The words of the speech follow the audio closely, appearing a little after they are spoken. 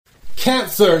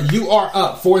Cancer, you are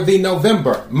up for the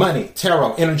November Money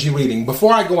Tarot Energy Reading.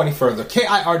 Before I go any further,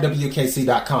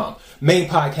 KIRWKC.com, main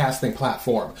podcasting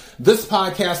platform. This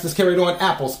podcast is carried on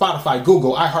Apple, Spotify,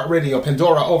 Google, iHeartRadio,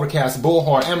 Pandora, Overcast,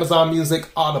 Bullhorn, Amazon Music,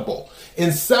 Audible,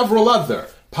 and several other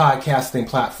podcasting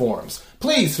platforms.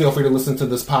 Please feel free to listen to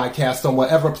this podcast on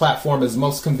whatever platform is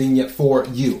most convenient for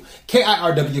you.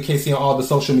 KIRWKC on all the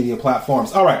social media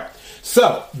platforms. All right.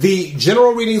 So, the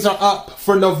general readings are up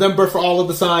for November for all of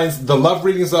the signs. The love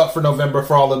readings are up for November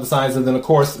for all of the signs. And then, of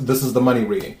course, this is the money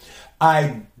reading.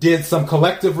 I did some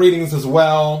collective readings as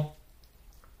well.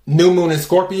 New Moon in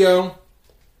Scorpio.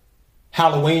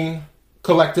 Halloween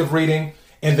collective reading.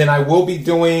 And then I will be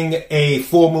doing a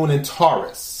full moon in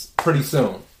Taurus pretty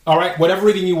soon. All right? Whatever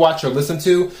reading you watch or listen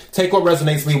to, take what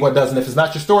resonates, leave what doesn't. If it's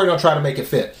not your story, don't try to make it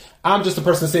fit. I'm just a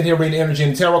person sitting here reading energy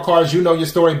and tarot cards. You know your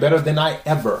story better than I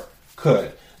ever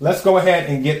could. Let's go ahead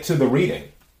and get to the reading.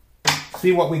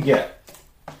 See what we get.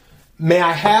 May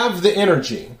I have the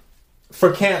energy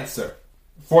for Cancer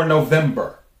for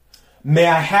November? May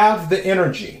I have the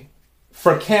energy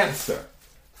for Cancer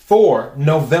for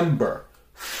November?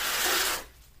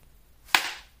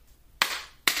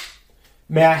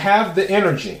 May I have the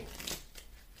energy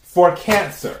for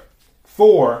Cancer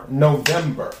for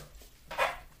November?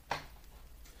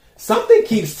 Something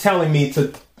keeps telling me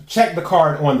to check the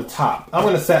card on the top. I'm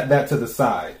going to set that to the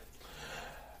side.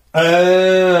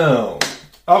 Oh,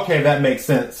 okay, that makes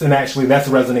sense. And actually, that's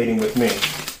resonating with me,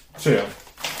 too.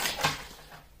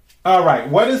 All right,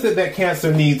 what is it that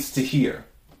Cancer needs to hear?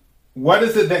 What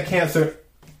is it that Cancer...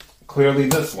 Clearly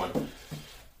this one.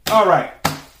 All right,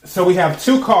 so we have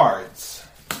two cards.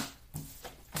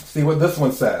 See what this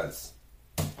one says.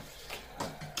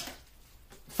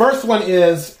 First one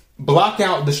is... block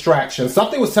out distractions.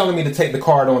 Something was telling me to take the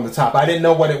card on the top. I didn't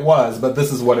know what it was, but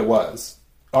this is what it was,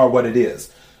 or what it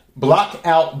is. Block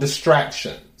out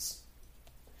distractions.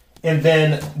 And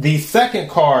then the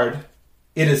second card,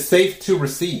 it is safe to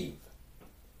receive.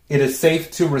 It is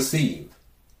safe to receive.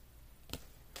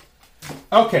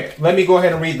 Okay, let me go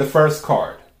ahead and read the first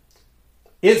card.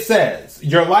 It says,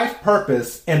 your life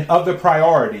purpose and other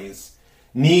priorities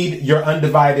need your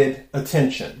undivided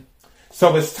attention.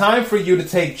 So it's time for you to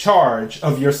take charge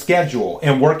of your schedule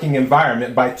and working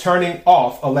environment by turning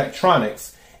off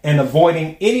electronics and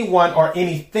avoiding anyone or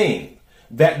anything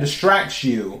that distracts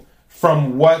you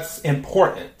from what's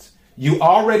important. You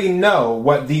already know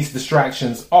what these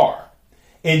distractions are,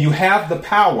 and you have the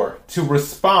power to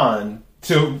responsibly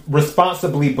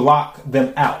block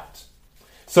them out.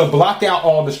 So block out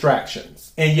all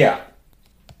distractions. And yeah,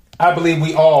 I believe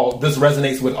this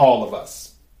resonates with all of us.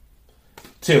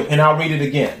 Too, and I'll read it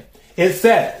again. It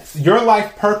says, your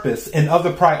life purpose and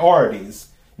other priorities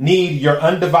need your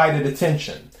undivided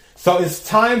attention. So it's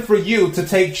time for you to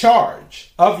take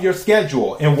charge of your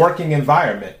schedule and working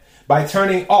environment by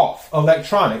turning off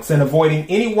electronics and avoiding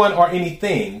anyone or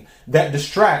anything that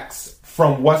distracts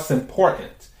from what's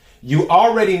important. You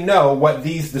already know what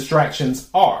these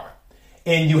distractions are,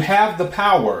 and you have the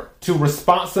power to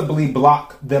responsibly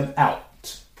block them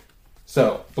out.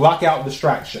 So, block out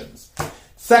distractions.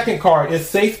 Second card is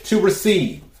safe to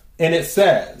receive, and it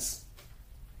says,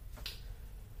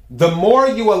 the more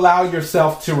you allow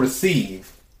yourself to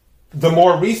receive, the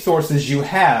more resources you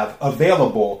have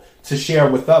available to share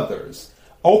with others.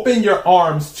 Open your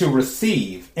arms to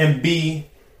receive and be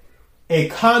a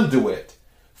conduit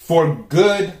for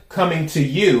good coming to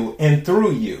you and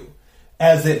through you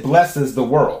as it blesses the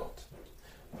world.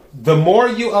 The more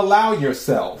you allow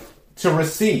yourself to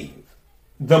receive,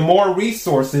 the more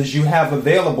resources you have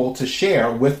available to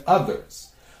share with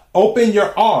others. Open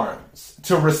your arms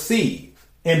to receive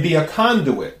and be a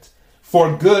conduit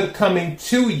for good coming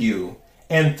to you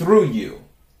and through you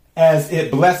as it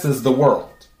blesses the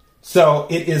world. So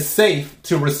it is safe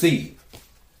to receive.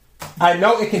 I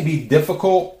know it can be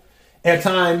difficult at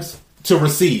times to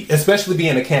receive, especially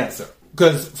being a Cancer.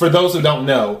 Because for those who don't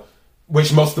know,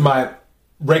 which most of my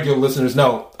regular listeners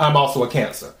know, I'm also a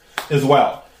Cancer as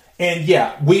well. And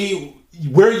yeah,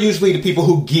 we're usually the people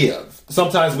who give.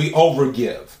 Sometimes we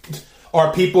overgive.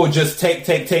 Or people just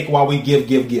take while we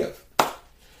give.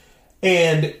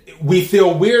 And we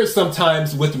feel weird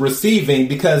sometimes with receiving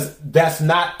because that's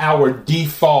not our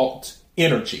default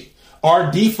energy.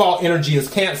 Our default energy as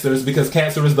Cancers, because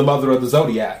Cancer is the mother of the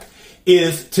zodiac,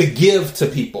 is to give to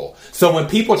people. So when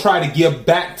people try to give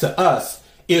back to us,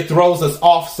 it throws us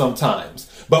off sometimes.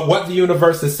 But what the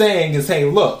universe is saying is, hey,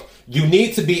 look, you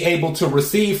need to be able to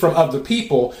receive from other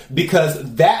people because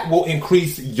that will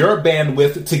increase your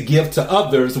bandwidth to give to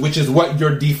others, which is what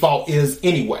your default is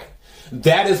anyway.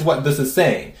 That is what this is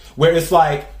saying. Where it's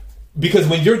like, Because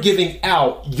when you're giving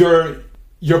out,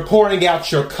 you're pouring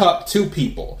out your cup to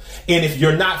people. And if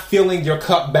you're not filling your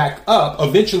cup back up,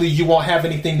 eventually you won't have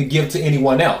anything to give to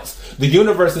anyone else. The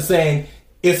universe is saying,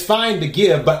 it's fine to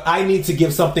give, but I need to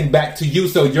give something back to you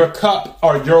so your cup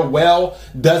or your well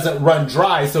doesn't run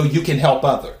dry so you can help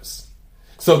others.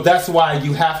 So that's why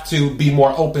you have to be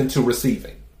more open to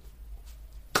receiving.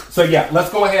 So yeah, let's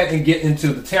go ahead and get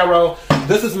into the tarot.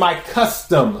 This is my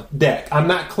custom deck. I'm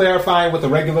not clarifying with a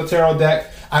regular tarot deck.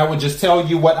 I will just tell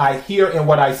you what I hear and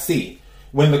what I see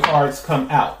when the cards come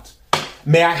out.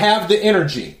 May I have the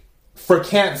energy for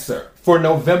Cancer for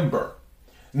November?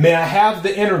 May I have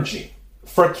the energy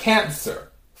for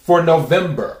Cancer for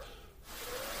November?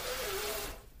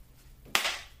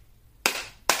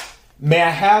 May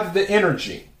I have the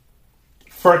energy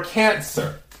for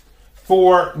Cancer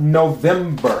for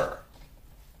November?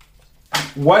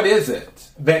 What is it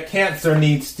that Cancer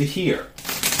needs to hear?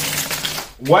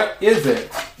 What is it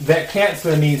that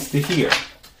Cancer needs to hear?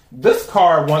 This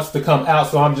card wants to come out,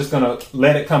 so I'm just going to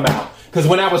let it come out. Because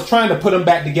when I was trying to put them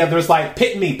back together, it's like,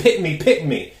 pick me, pick me, pick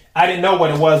me. I didn't know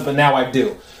what it was, but now I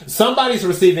do. Somebody's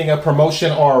receiving a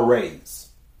promotion or a raise.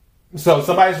 So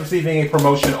somebody's receiving a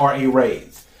promotion or a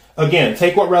raise. Again,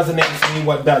 take what resonates, leave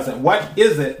what doesn't. What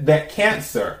is it that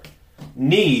Cancer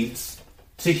needs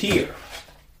to hear?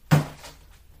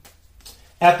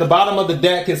 At the bottom of the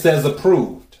deck, it says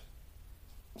approved.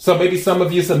 So maybe some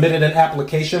of you submitted an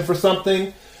application for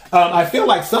something. I feel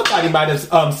like somebody might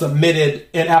have submitted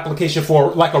an application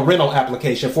for like a rental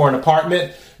application for an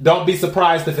apartment. Don't be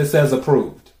surprised if it says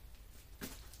approved.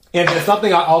 And there's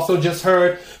something I also just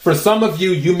heard. For some of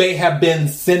you, you may have been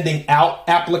sending out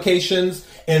applications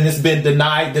and it's been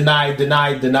denied.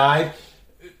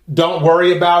 Don't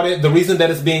worry about it. The reason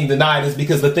that it's being denied is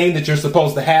because the thing that you're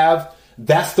supposed to have,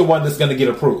 that's the one that's going to get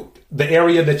approved. The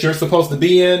area that you're supposed to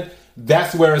be in,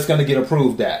 that's where it's going to get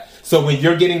approved at. So when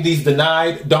you're getting these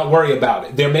denied, don't worry about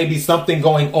it. There may be something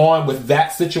going on with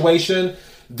that situation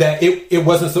that it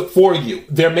wasn't for you.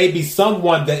 There may be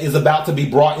someone that is about to be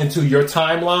brought into your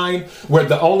timeline where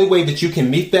the only way that you can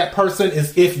meet that person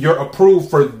is if you're approved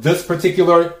for this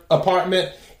particular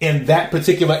apartment in that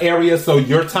particular area. So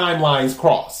your timelines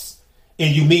cross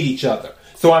and you meet each other.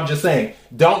 So I'm just saying,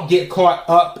 don't get caught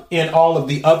up in all of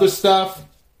the other stuff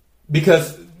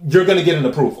because you're going to get an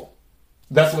approval.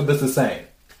 That's what this is saying.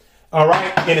 All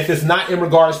right. And if it's not in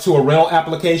regards to a rental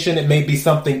application, it may be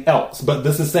something else. But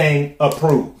this is saying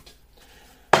approved.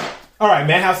 All right.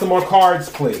 May I have some more cards,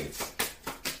 please?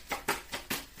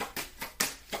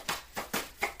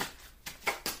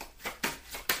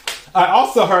 I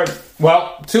also heard,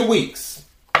 2 weeks.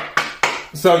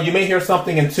 So you may hear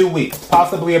something in 2 weeks,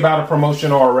 possibly about a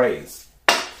promotion or a raise.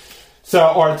 So,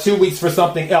 or 2 weeks for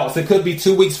something else. It could be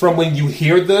 2 weeks from when you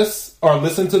hear this or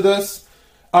listen to this.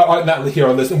 Or not hear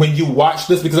or listen, when you watch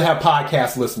this, because I have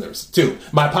podcast listeners too.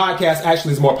 My podcast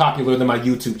actually is more popular than my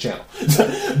YouTube channel.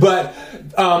 But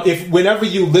whenever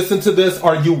you listen to this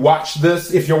or you watch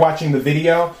this, if you're watching the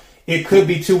video, it could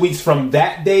be 2 weeks from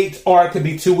that date or it could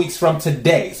be 2 weeks from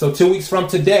today. So 2 weeks from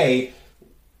today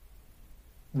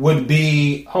would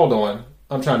be, hold on,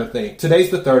 I'm trying to think. Today's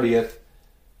the 30th.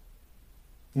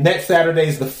 Next Saturday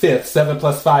is the 5th. 7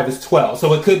 plus 5 is 12.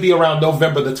 So it could be around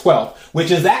November the 12th,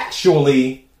 which is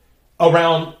actually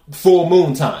around full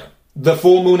moon time. The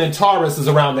full moon in Taurus is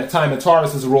around that time, and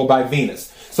Taurus is ruled by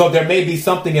Venus. So there may be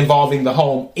something involving the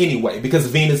home anyway, because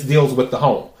Venus deals with the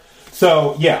home.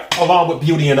 So yeah, along with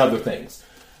beauty and other things.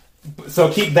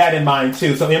 So keep that in mind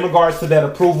too. So in regards to that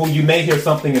approval, you may hear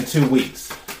something in 2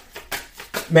 weeks.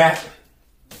 Matt?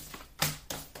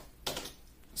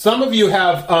 Some of you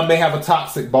may have a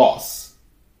toxic boss.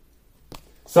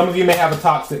 Some of you may have a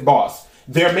toxic boss.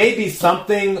 There may be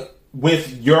something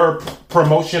with your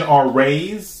promotion or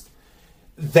raise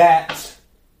that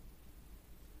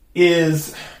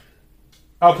is,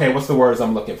 okay, what's the words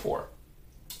I'm looking for?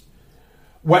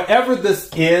 Whatever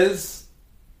this is,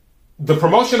 the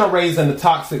promotion or raise and the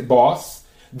toxic boss,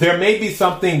 there may be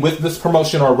something with this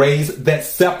promotion or raise that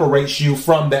separates you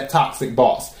from that toxic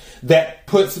boss, that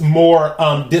puts more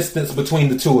distance between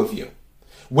the two of you,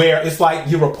 where it's like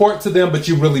you report to them, but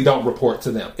you really don't report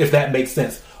to them, if that makes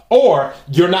sense. Or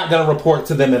you're not going to report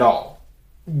to them at all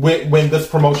when this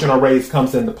promotion or raise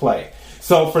comes into play.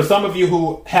 So for some of you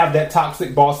who have that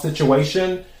toxic boss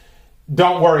situation,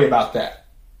 don't worry about that.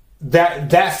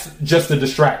 That's just a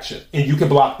distraction, and you can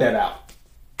block that out.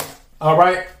 All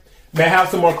right. May I have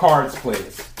some more cards,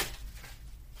 please?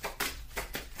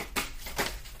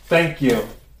 Thank you.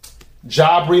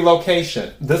 Job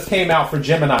relocation. This came out for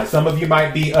Gemini. Some of you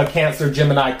might be a Cancer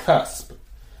Gemini cusp.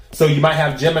 So you might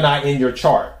have Gemini in your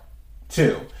chart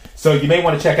too. So you may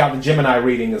want to check out the Gemini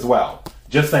reading as well.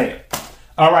 Just saying.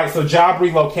 All right, so job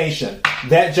relocation.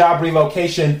 That job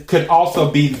relocation could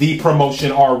also be the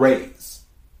promotion or raise,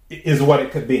 is what it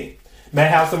could be. May I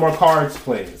have some more cards,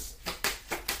 please?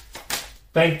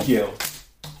 Thank you.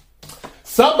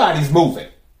 Somebody's moving.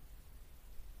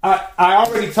 I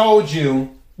already told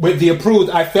you with the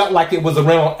approved, I felt like it was a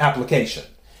rental application.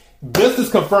 This is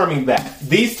confirming that.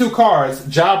 These two cards,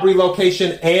 job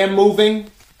relocation and moving,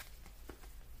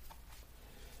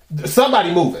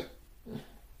 somebody moving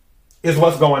is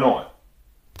what's going on.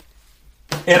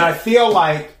 And I feel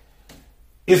like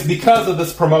it's because of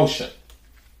this promotion.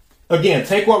 Again,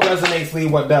 take what resonates, leave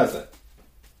what doesn't.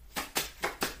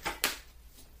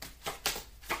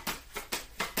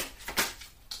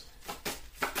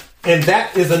 And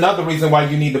that is another reason why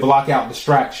you need to block out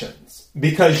distractions.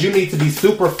 Because you need to be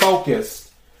super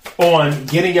focused on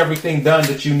getting everything done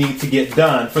that you need to get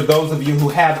done for those of you who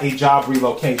have a job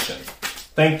relocation.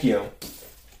 Thank you.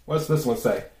 What's this one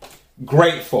say?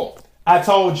 Grateful. I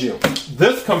told you.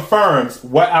 This confirms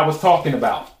what I was talking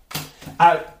about.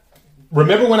 I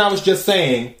remember when I was just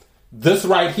saying this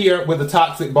right here with the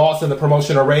toxic boss and the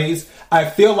promotion or raise. I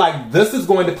feel like this is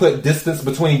going to put distance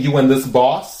between you and this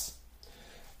boss.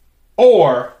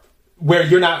 Or where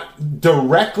you're not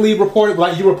directly reported,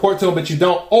 like you report to them, but you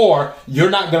don't, or you're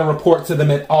not going to report to them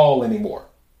at all anymore,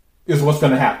 is what's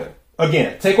going to happen.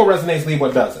 Again, take what resonates, leave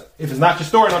what doesn't. If it's not your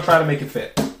story, don't try to make it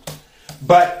fit.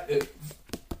 But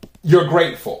you're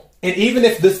grateful. And even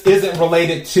if this isn't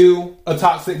related to a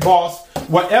toxic boss,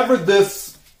 whatever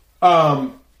this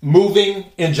moving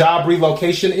and job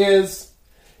relocation is,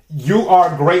 you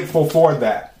are grateful for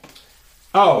that.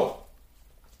 Oh,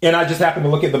 and I just happened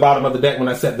to look at the bottom of the deck when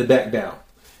I set the deck down.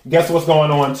 Guess what's going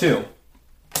on too?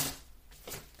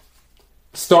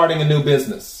 Starting a new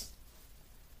business.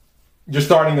 You're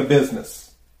starting a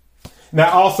business. Now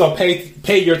also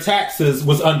pay your taxes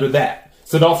was under that.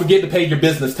 So don't forget to pay your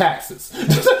business taxes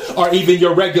or even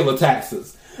your regular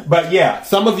taxes. But yeah,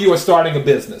 some of you are starting a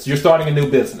business. You're starting a new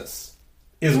business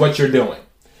is what you're doing.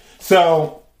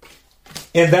 So,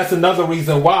 and that's another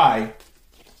reason why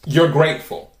you're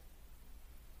grateful.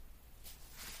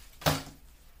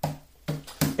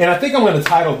 And I think I'm going to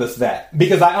title this that,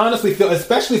 because I honestly feel,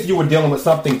 especially if you were dealing with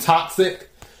something toxic,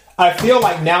 I feel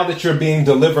like now that you're being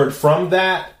delivered from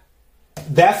that,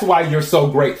 that's why you're so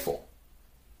grateful.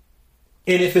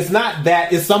 And if it's not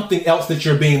that, it's something else that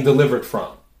you're being delivered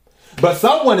from. But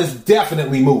someone is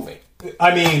definitely moving.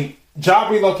 I mean,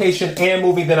 job relocation and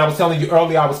moving, then I was telling you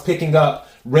earlier, I was picking up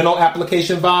rental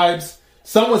application vibes.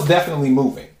 Someone's definitely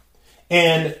moving.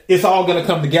 And it's all going to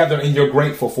come together and you're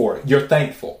grateful for it. You're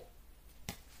thankful.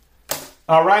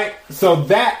 All right, so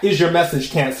that is your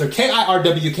message, Cancer.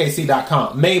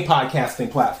 KIRWKC.com, main podcasting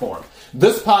platform.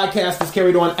 This podcast is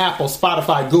carried on Apple,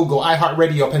 Spotify, Google,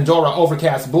 iHeartRadio, Pandora,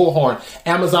 Overcast, Bullhorn,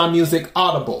 Amazon Music,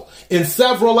 Audible, and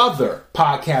several other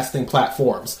podcasting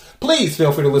platforms. Please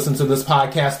feel free to listen to this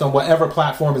podcast on whatever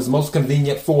platform is most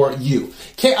convenient for you.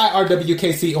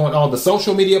 KIRWKC on all the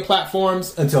social media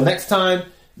platforms. Until next time,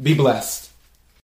 be blessed.